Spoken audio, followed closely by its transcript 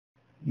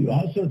You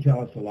also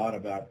tell us a lot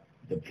about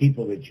the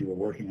people that you were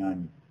working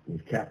on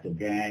with Capital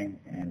Gang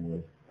and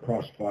with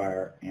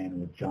Crossfire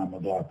and with John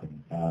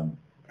McLaughlin.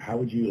 How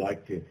would you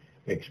like to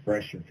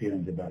express your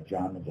feelings about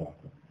John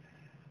McLaughlin?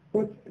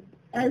 Well,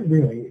 I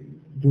really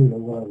do a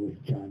lot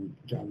with John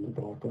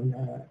McLaughlin.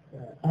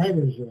 I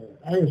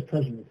was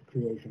present at the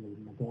creation of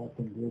the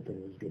McLaughlin Group, and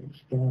it was getting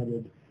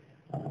started.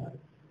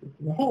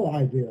 The whole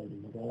idea of the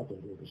McLaughlin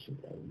Group was an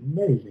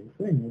amazing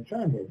thing. And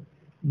John had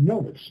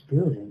no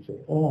experience at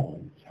all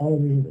in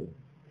television or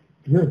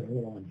very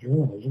little on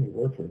journalism. He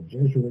worked for a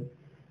Jesuit,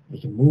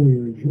 was a movie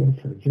reviewer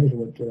for a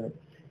Jesuit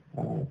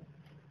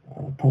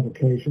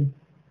publication.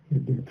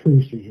 He'd been a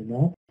priest, as you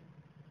know.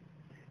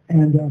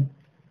 And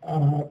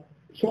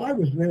so I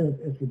was there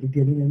at the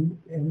beginning,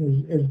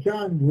 and as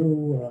John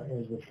grew,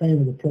 as the fame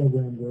of the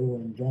program grew,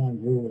 and John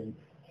grew in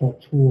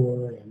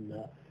hauteur and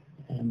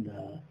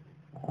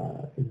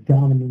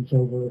dominance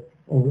over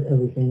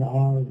everything,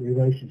 our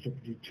relationship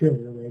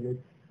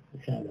deteriorated. We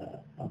had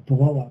a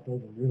blow-up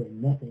over really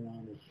nothing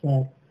on the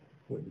set.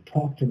 Wouldn't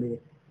talk to me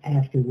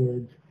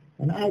afterwards,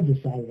 and I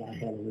decided I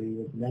had to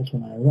leave, and that's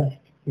when I left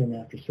him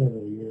after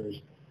several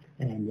years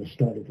and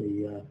started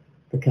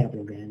the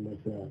Capital Gang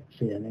with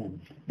CNN.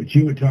 But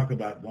you would talk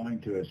about going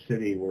to a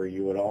city where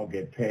you would all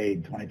get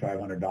paid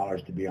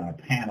 $2,500 to be on a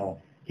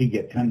panel. He'd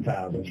get $10,000.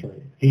 That's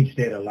right. He'd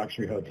stay at a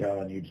luxury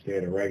hotel, and you'd stay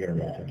at a regular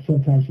hotel.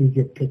 Sometimes he'd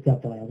get picked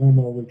up by a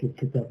limo. We'd get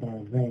picked up by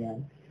a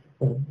van.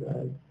 But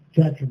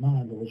Jack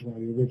Germano was one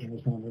of the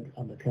originals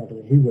on the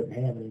Capital. He wouldn't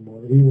have any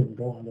more. He wouldn't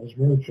go on those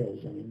road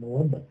shows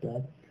anymore. But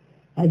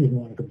I didn't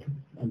want to,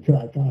 until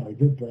I finally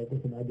did break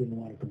with him, I didn't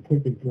want to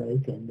completely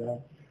break, and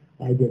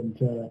I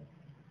didn't.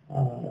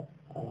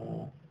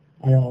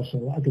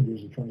 I could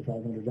use the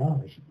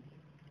 $2,500.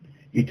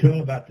 You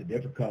told about the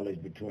difficulties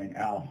between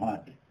Al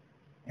Hunt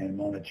and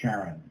Mona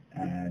Charen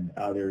and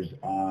others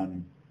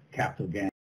on Capital Gang.